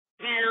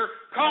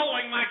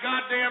calling my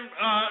goddamn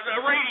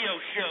radio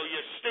show,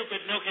 you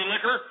stupid milky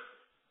liquor.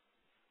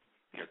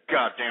 You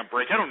goddamn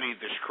break. I don't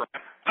need this crap.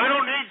 I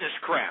don't need this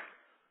crap.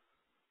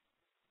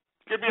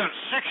 It's going to be on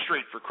 6th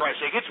Street, for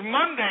Christ's sake. It's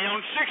Monday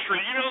on 6th Street.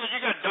 You know that you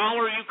got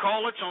dollar you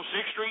call it's on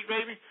 6th Street,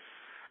 baby?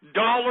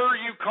 Dollar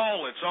you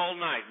call it's all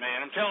night,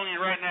 man. I'm telling you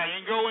right now.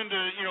 You can go into,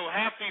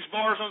 half these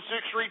bars on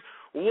 6th Street,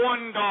 $1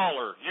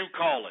 you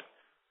call it.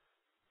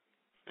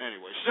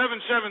 Anyway,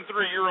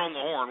 773, you're on the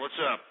horn. What's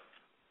up?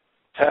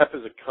 Tap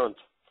is a cunt.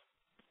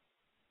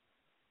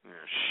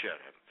 Yeah, shut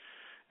up.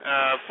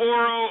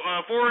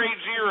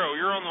 480,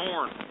 you're on the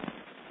horn.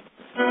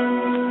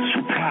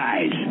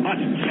 Surprise.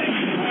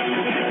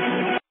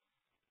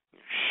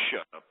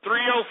 Shut up.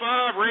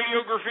 305, Radio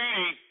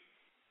Graffiti.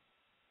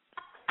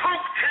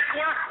 Poop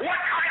tickler?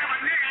 What kind of a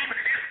name is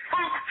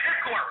poop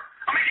tickler?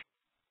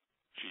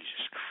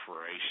 Jesus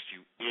Christ,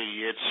 you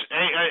idiots.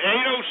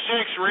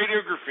 806,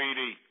 Radio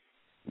Graffiti.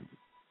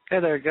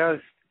 Hey there,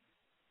 guys.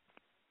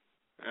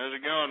 How's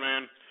it going,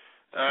 man?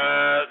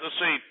 Let's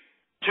see.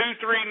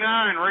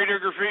 239, Radio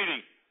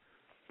Graffiti.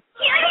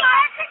 You're the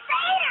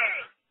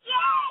Crusaders!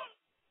 Yay!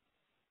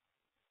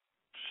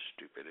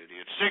 Stupid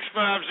idiot.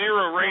 650,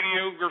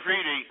 Radio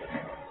Graffiti.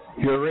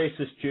 You're a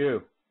racist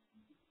Jew.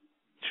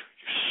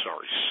 You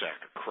sorry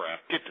sack of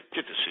crap. Get the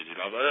CD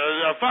off.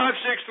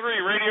 563,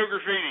 Radio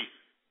Graffiti.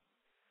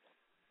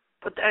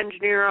 Put the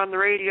engineer on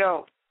the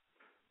radio.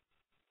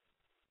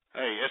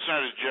 Hey, that's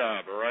not his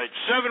job, all right?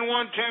 712,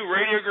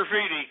 Radio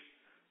Graffiti.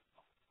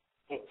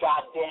 You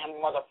goddamn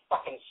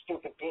motherfucking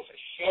stupid piece of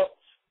shit.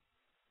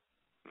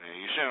 Yeah,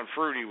 you sound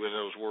fruity with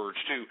those words,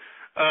 too.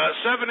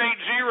 780,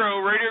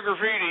 Radio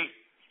Graffiti.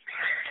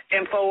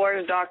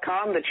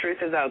 Infowars.com, the truth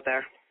is out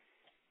there.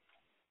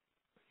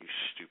 You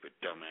stupid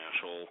dumb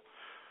asshole.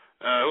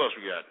 Who else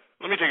we got?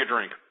 Let me take a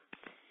drink.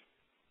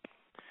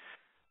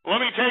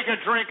 Let me take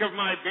a drink of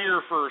my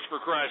beer first,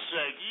 for Christ's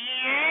sake.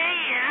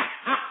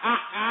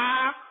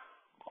 Yeah!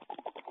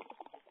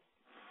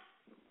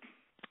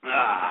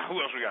 Who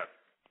else we got?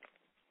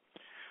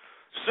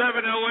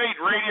 708,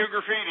 Radio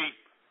Graffiti.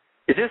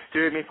 Is this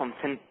Stewie from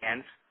Tin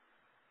Cans?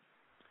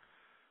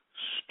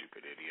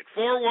 Stupid idiot.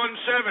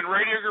 417,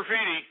 Radio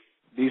Graffiti.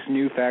 These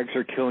new fags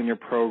are killing your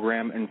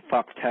program, and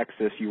fuck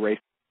Texas, you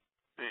racist.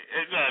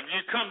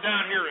 You come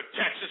down here to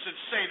Texas and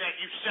say that,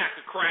 you sack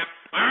of crap.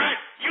 All right?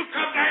 You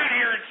come down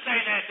here and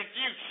say that,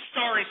 you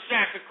sorry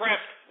sack of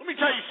crap. Let me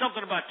tell you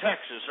something about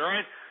Texas, all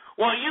right?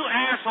 While you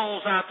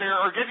assholes out there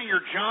are getting your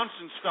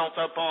Johnsons felt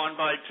up on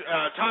by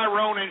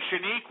Tyrone and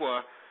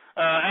Shaniqua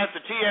at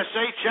the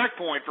TSA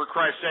checkpoint, for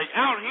Christ's sake,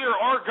 out here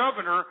our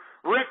governor,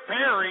 Rick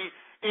Perry,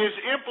 is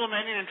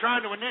implementing and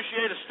trying to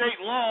initiate a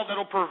state law that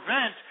will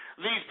prevent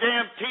these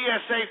damn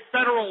TSA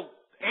federal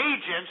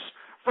agents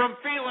from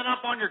feeling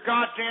up on your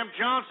goddamn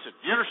Johnson.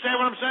 You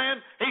understand what I'm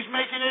saying? He's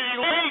making it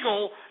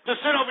illegal to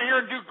sit over here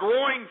and do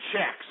groin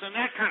checks and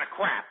that kind of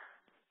crap.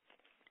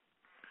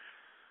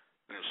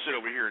 Sit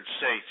over here and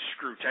say,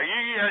 screw tech.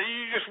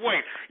 You just wait.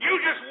 You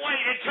just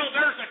wait until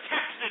there's a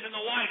Texan in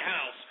the White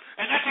House.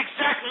 And that's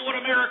exactly what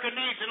America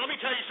needs. And let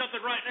me tell you something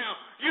right now.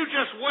 You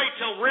just wait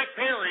till Rick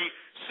Perry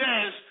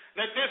says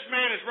that this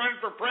man is running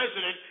for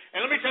president.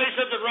 And let me tell you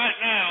something right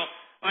now.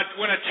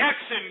 When a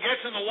Texan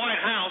gets in the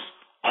White House,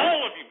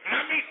 all of you, and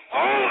I mean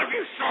all of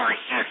you sorry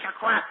sacks of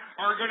crap,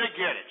 are going to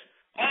get it.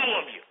 All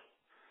of you.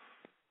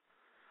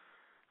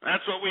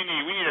 That's what we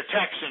need. We need a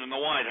Texan in the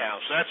White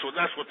House. That's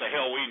what the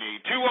hell we need.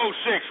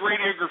 206,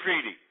 Radio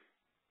Graffiti.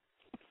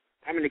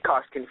 How many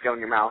cocks can you feel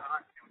in your mouth?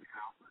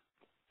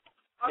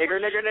 Nigger,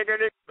 nigger,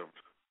 nigger, nigger.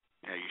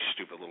 Yeah, you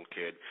stupid little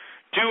kid.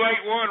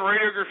 281,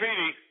 Radio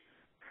Graffiti.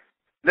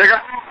 Nigger.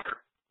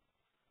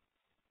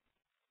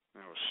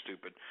 That was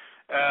stupid.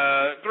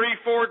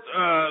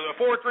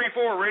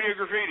 434, Radio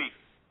Graffiti.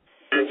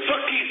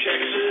 Fuck you,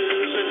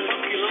 Texas, and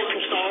fuck you,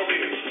 Lone Star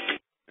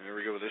Beer. There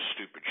we go with this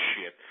stupid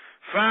shit.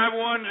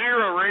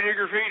 510, Radio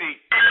Graffiti.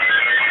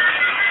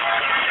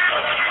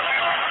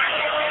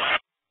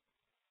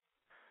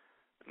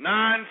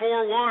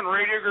 941,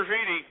 Radio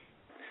Graffiti.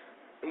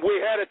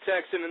 We had a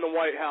Texan in the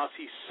White House.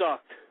 He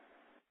sucked.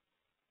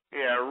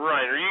 Yeah,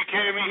 right. Are you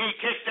kidding me? He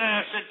kicked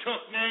ass and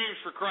took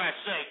names, for Christ's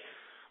sake.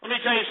 Let me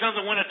tell you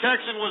something. When a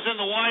Texan was in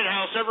the White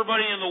House,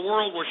 everybody in the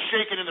world was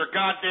shaking in their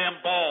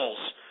goddamn balls.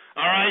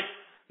 All right?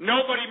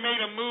 Nobody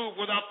made a move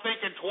without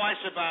thinking twice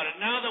about it.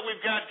 Now that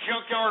we've got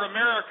Junkyard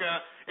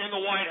America in the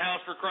White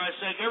House, for Christ's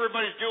sake,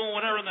 everybody's doing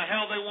whatever in the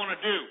hell they want to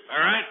do.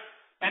 All right?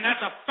 And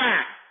that's a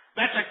fact.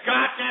 That's a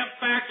goddamn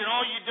fact, and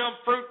all you dumb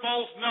fruit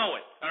bowls know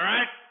it. All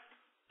right?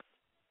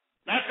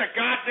 That's a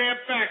goddamn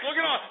fact. Look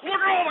at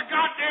all the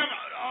goddamn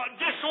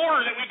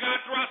disorder that we got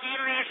throughout the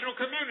international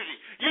community.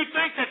 You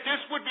think that this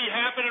would be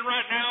happening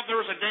right now if there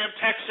was a damn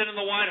Texan in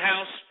the White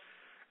House?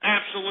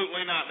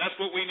 Absolutely not. That's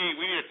what we need.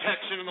 We need a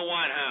Texan in the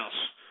White House.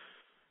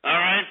 All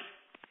right?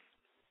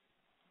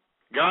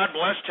 God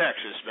bless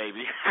Texas,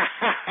 baby.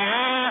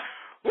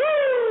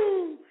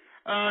 Woo!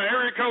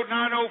 Area code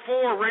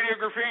 904, Radio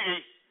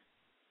Graffiti.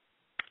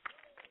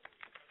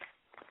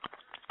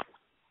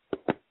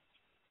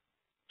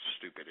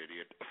 Stupid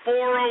idiot.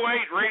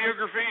 408, Radio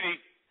Graffiti.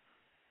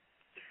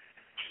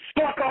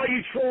 Fuck all you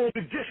trolls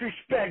who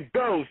disrespect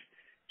Ghost.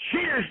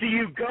 Cheers to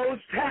you,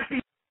 Ghost. Happy.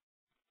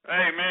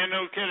 Hey, man,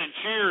 no kidding.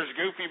 Cheers,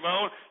 Goofy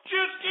Bone.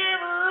 Just give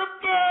her a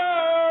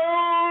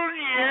bone.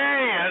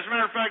 Yeah. As a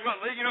matter of fact,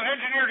 you know,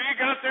 Engineer, do you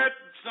got that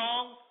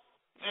song?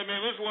 Hey,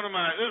 man, this is one of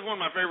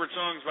my favorite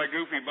songs by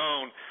Goofy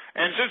Bone.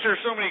 And since there's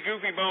so many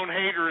Goofy Bone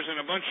haters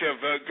and a bunch of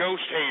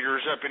Ghost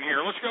haters up in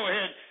here, let's go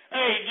ahead.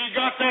 Hey, you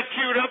got that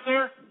queued up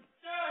there?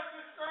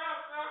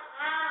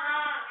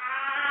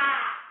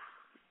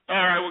 All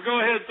right, well, go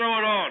ahead and throw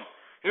it on.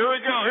 Here we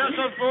go. Here's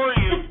some for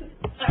you.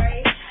 Sorry.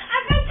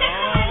 I've got that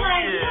on my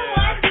line. You know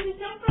what? This is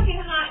so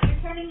fucking hot.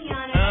 You're turning me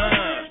on. I don't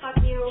want to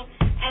fuck you.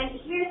 And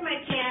here's my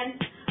chance.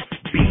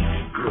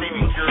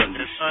 Baby girl,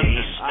 just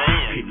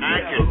understand.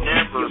 I could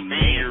never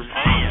be your man.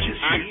 I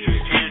just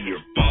tend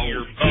to be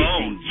your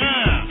bone.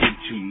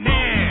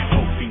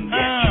 Hoping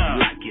that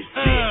you like it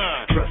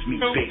sick. Trust me,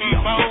 baby,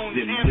 I'm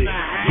busting with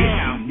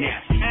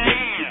nasty, nasty,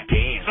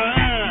 dance.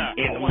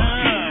 And I'm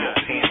getting your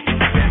pants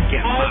back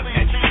at my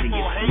bed, sing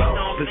it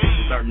slow.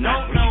 Positions are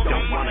not where you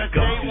don't want to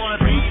go.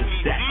 Strings and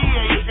stacks.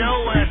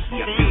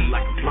 I feel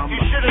like a plumber. You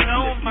should have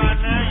known by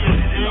now. You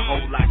see. In a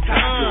hole like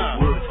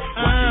Tiger Woods.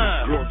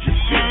 Watching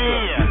this girl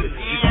just feel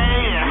so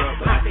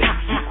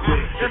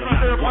good.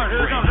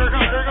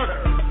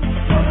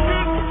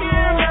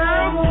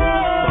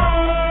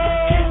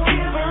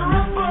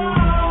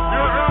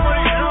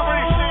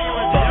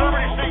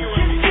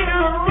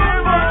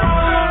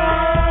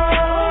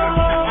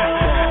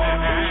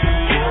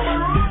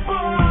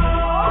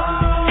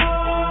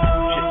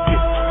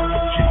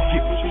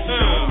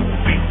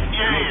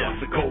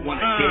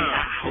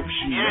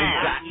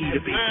 Here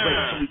it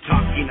goes.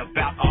 Talking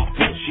about all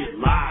bullshit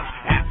lies.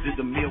 After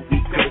the meal, we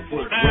go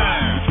for a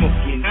drive.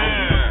 Smoking on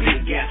a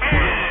big ass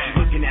grill. She's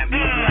looking at me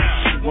like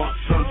she wants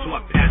some, so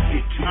I pass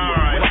it to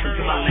her. Welcome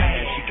to my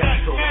land. She got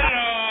so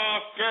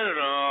hot. Get it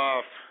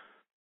off.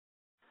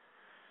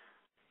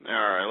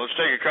 All right, let's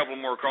take a couple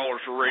more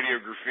callers for Radio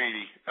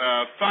Graffiti.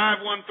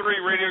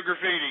 513 Radio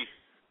Graffiti.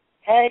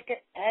 Hey,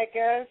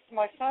 Ghost.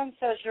 My son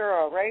says you're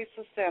a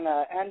racist and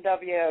a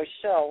NWO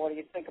shill. What do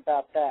you think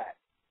about that?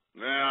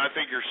 Well, I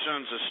think your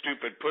son's a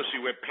stupid pussy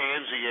whip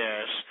pansy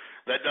ass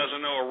that doesn't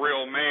know a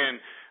real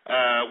man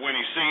when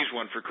he sees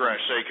one, for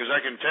Christ's sake, because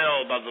I can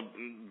tell by the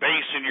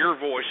bass in your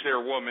voice there,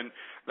 woman,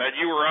 that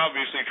you were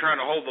obviously trying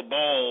to hold the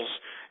balls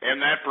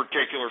in that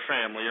particular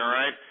family, all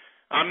right?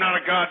 I'm not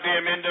a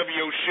goddamn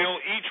NWO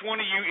shill. Each one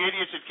of you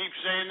idiots that keep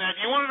saying that,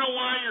 you want to know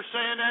why you're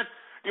saying that?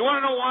 You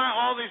want to know why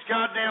all these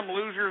goddamn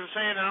losers are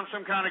saying that I'm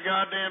some kind of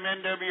goddamn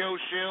NWO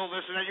shill,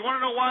 this and that? You want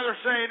to know why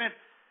they're saying it?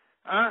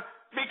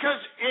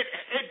 Because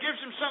it gives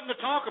them something to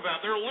talk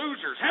about. They're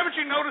losers. Haven't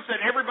you noticed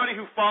that everybody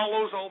who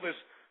follows all this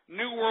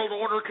New World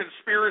Order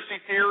conspiracy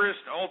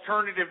theorist,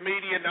 alternative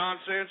media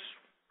nonsense?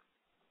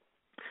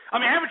 I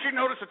mean, haven't you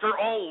noticed that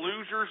they're all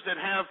losers that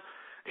have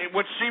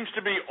what seems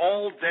to be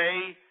all day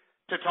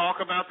to talk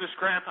about this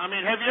crap? I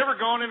mean, have you ever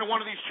gone into one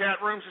of these chat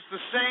rooms? It's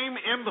the same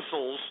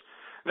imbeciles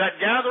that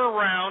gather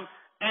around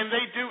and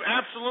they do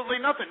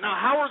absolutely nothing. Now,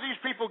 how are these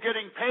people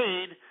getting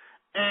paid?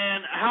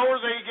 And how are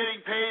they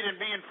getting paid and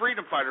being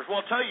freedom fighters? Well,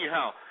 I'll tell you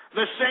how.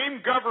 The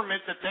same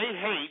government that they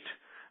hate,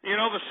 you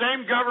know, the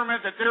same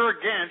government that they're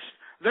against,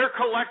 they're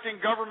collecting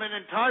government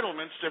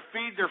entitlements to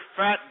feed their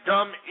fat,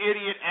 dumb,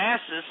 idiot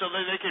asses so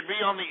that they can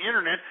be on the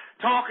internet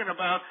talking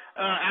about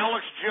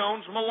Alex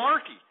Jones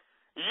malarkey.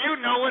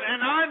 You know it and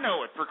I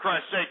know it, for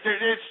Christ's sake.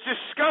 It's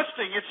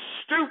disgusting. It's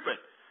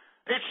stupid.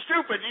 It's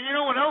stupid. And you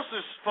know what else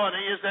is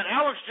funny is that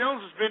Alex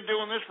Jones has been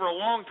doing this for a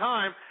long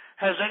time.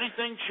 Has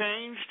anything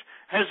changed?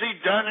 Has he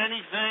done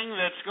anything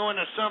that's going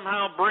to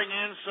somehow bring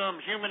in some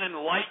human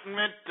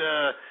enlightenment,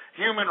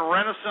 human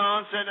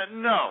renaissance? And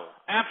no,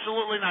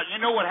 absolutely not.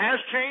 You know what has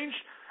changed?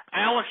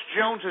 Alex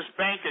Jones's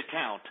bank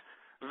account.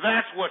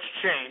 That's what's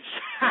changed.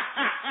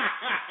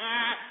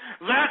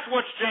 That's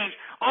what's changed.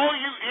 All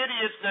you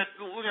idiots that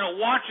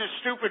watch his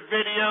stupid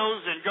videos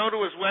and go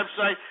to his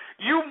website,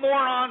 you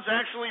morons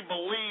actually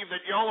believe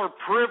that y'all are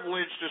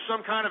privileged to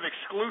some kind of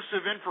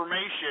exclusive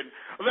information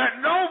that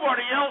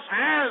nobody else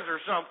has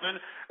or something.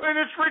 I mean,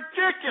 it's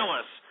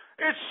ridiculous.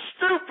 It's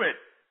stupid.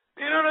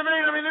 You know what I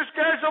mean? I mean, this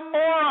guy's a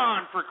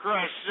moron, for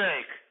Christ's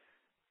sake.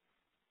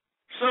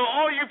 So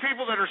all you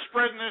people that are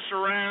spreading this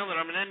around, that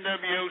I'm an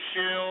NWO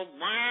shill,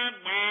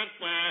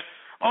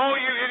 all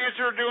you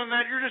idiots who are doing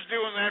that, you're just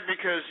doing that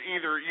because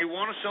either you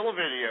want to sell a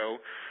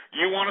video,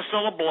 you want to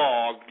sell a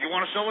blog, you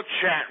want to sell a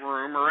chat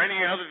room, or any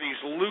other of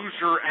these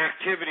loser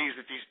activities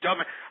that these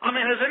dumb... I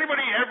mean, has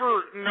anybody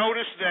ever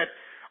noticed that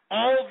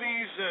all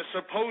these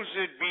supposed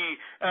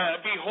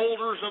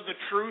beholders of the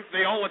truth,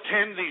 they all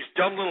attend these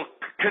dumb little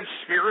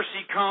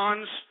conspiracy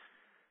cons?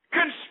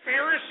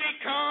 Conspiracy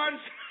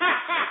cons?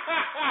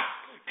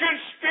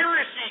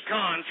 Conspiracy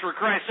cons, for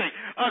Christ's sake.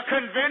 A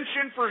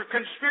convention for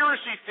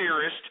conspiracy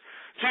theorists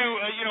to,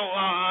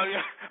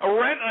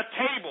 rent a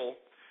table.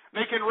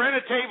 They can rent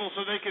a table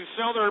so they can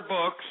sell their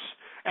books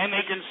and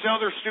they can sell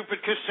their stupid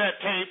cassette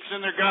tapes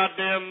and their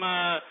goddamn,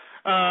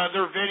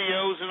 their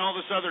videos and all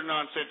this other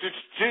nonsense.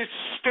 It's just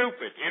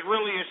stupid. It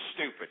really is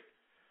stupid.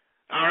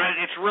 All right?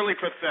 It's really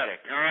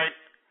pathetic, all right?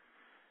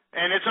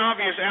 And it's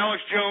obvious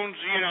Alex Jones,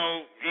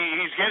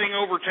 he's getting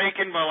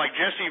overtaken by like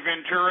Jesse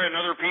Ventura and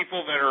other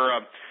people that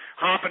are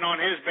hopping on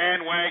his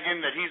bandwagon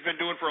that he's been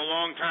doing for a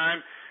long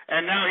time.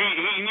 And now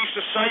he needs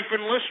to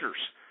siphon listeners.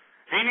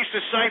 He needs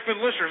to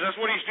siphon listeners. That's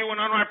what he's doing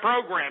on my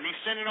program.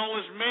 He's sending all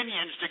his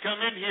minions to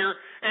come in here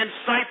and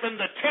siphon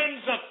the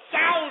tens of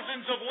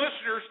thousands of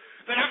listeners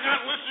that have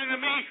got listening to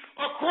me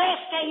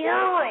across the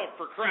world,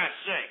 for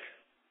Christ's sake.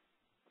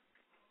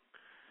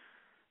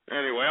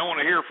 Anyway, I want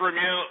to hear from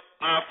you.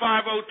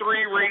 503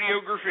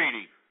 Radio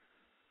Graffiti.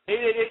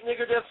 888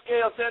 Nigger Death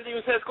Scale, San Diego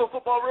High School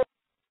Football Room.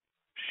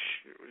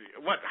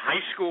 What,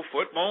 high school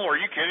football? Are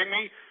you kidding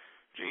me?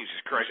 Jesus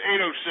Christ.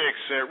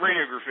 806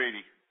 Radio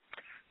Graffiti.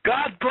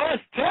 God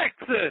bless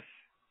Texas.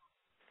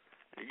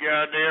 You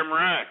goddamn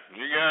right.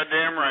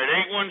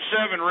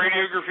 817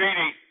 Radio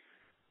Graffiti.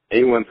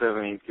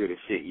 817 ain't good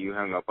as shit. You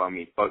hung up on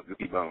me. Fuck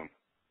Goofy Bone.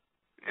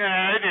 Yeah,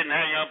 I didn't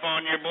hang up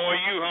on you, boy.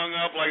 You hung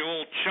up like a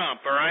little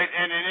chump, all right?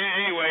 And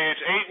anyway,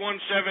 it's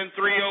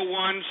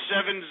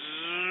 817-301-70.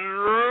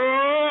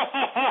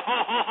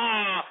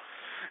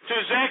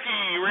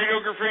 Tazeki,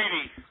 Radio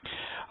Graffiti.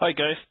 Hi,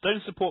 guys.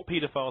 Don't support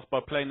pedophiles by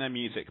playing their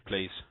music,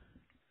 please.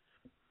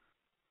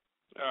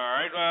 All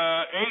right.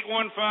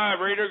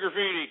 815, Radio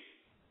Graffiti.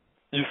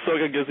 You suck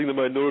at guessing the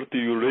minority,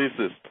 you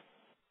racist.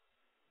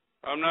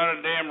 I'm not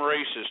a damn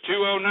racist.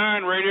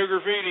 209, Radio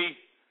Graffiti.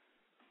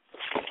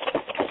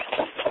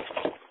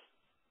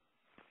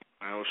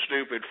 That was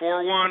stupid.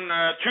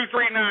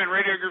 239,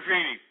 Radio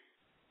Graffiti.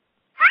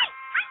 Hi,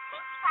 I'm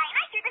Pinkie Pie, and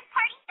I hear this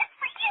party just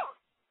for you.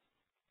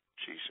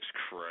 Jesus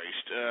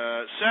Christ.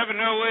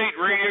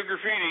 708, Radio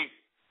Graffiti.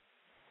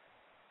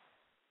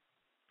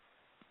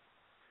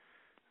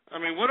 I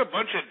mean, what a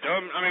bunch of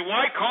dumb... I mean,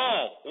 why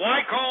call?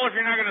 Why call if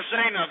you're not going to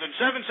say nothing?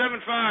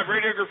 775,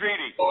 Radio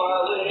Graffiti.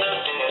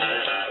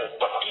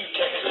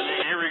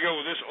 Here we go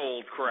with this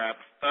old crap.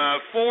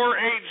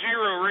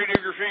 480, Radio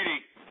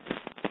Graffiti.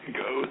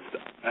 Ghost,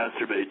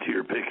 masturbate to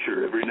your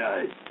picture every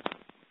night.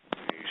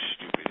 You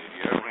stupid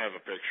idiot. I don't have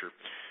a picture.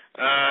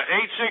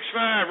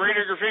 865,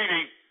 Radio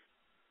Graffiti.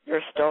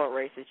 You're still a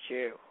racist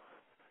Jew.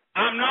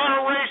 I'm not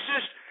a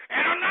racist,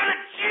 and I'm not a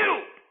Jew.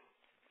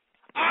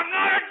 I'm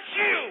not a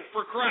Jew,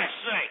 for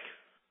Christ's sake.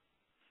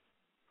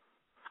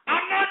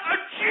 I'm not a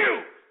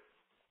Jew.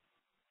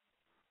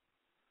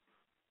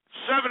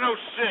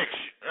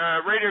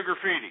 706, Radio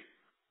Graffiti.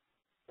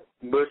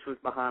 Bush was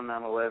behind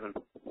 9/11.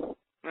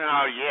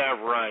 Oh,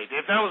 yeah, right.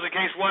 If that was the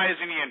case, why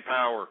isn't he in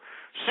power?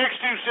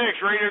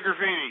 626, Radio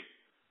Graffiti.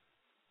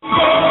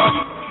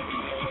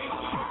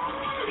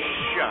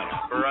 Shut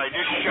up, all right?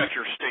 Just shut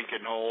your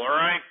stinking hole, all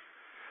right?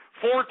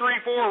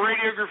 434,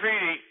 Radio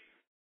Graffiti.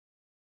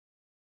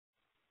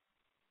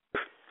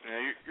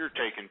 Yeah, you're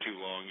taking too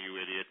long,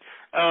 you idiot.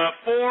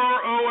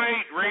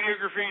 408, Radio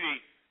Graffiti.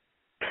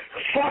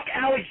 Fuck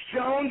Alex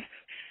Jones.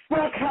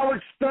 Fuck Howard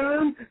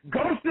Stern.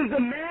 Ghost is a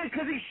man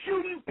because he's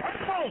shooting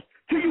pearls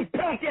to you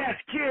punk-ass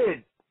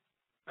kids.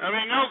 I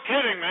mean, no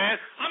kidding,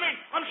 man. I mean,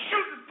 I'm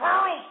shooting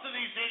pearls to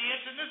these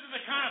idiots, and this is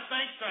the kind of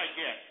thanks I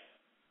get.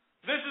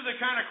 This is the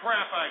kind of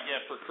crap I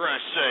get, for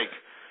Christ's sake.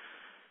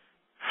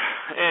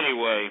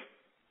 Anyway,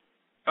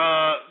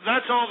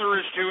 that's all there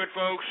is to it,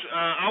 folks.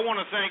 I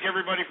want to thank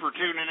everybody for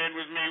tuning in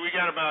with me. We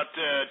got about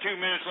 2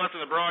 minutes left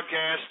of the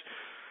broadcast.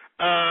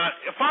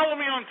 Follow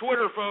me on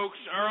Twitter, folks,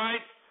 all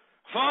right?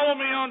 Follow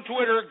me on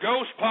Twitter.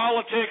 Ghost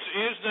Politics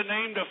is the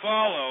name to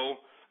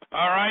follow.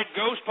 All right,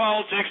 Ghost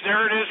Politics,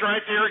 there it is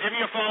right there. Give me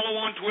a follow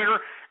on Twitter,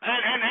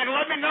 and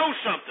let me know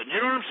something.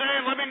 You know what I'm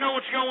saying? Let me know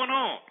what's going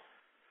on.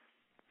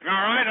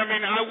 All right, I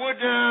mean, I would,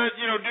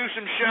 do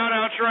some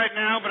shout-outs right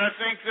now, but I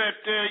think that,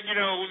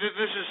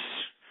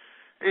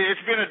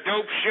 it's been a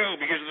dope show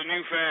because of the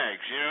new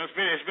fags.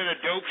 It's been a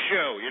dope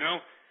show,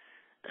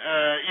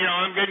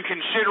 I've been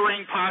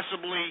considering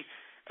possibly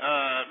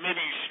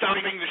maybe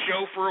stopping the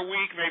show for a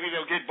week. Maybe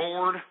they'll get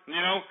bored,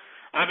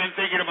 I've been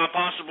thinking about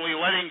possibly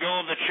letting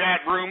go of the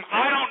chat room.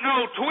 I don't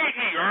know. Tweet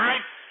me, all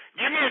right?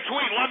 Give me a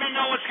tweet. Let me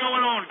know what's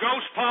going on.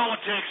 Ghost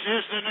Politics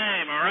is the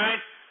name, all right?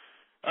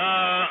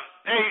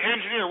 Hey,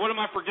 engineer, what am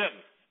I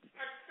forgetting?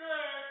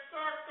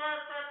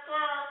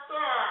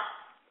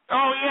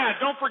 Oh, yeah,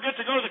 don't forget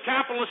to go to the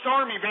Capitalist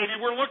Army,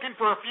 baby. We're looking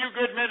for a few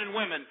good men and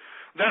women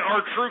that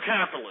are true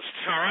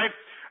capitalists, all right?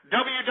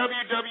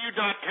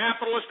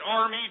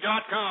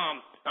 www.capitalistarmy.com,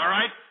 all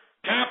right?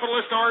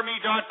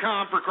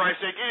 CapitalistArmy.com, for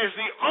Christ's sake. It is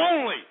the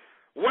only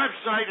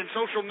website and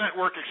social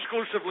network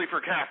exclusively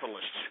for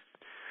capitalists.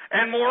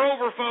 And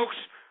moreover, folks,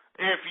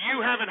 if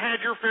you haven't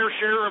had your fair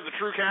share of the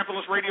True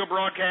Capitalist radio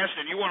broadcast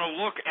and you want to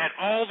look at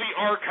all the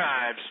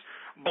archives,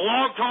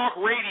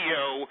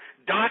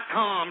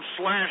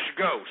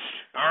 blogtalkradio.com/ghost,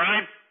 all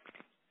right?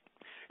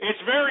 It's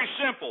very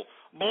simple.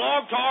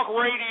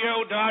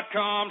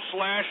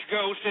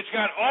 blogtalkradio.com/ghost. It's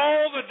got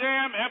all the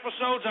damn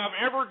episodes I've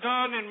ever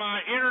done in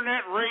my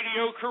internet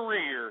radio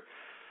career.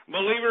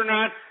 Believe it or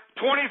not,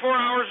 24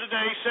 hours a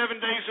day, 7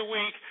 days a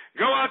week.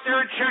 Go out there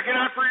and check it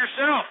out for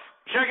yourself.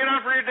 Check it out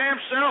for your damn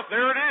self.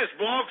 There it is,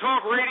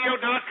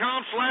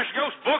 blogtalkradio.com/ghost. Book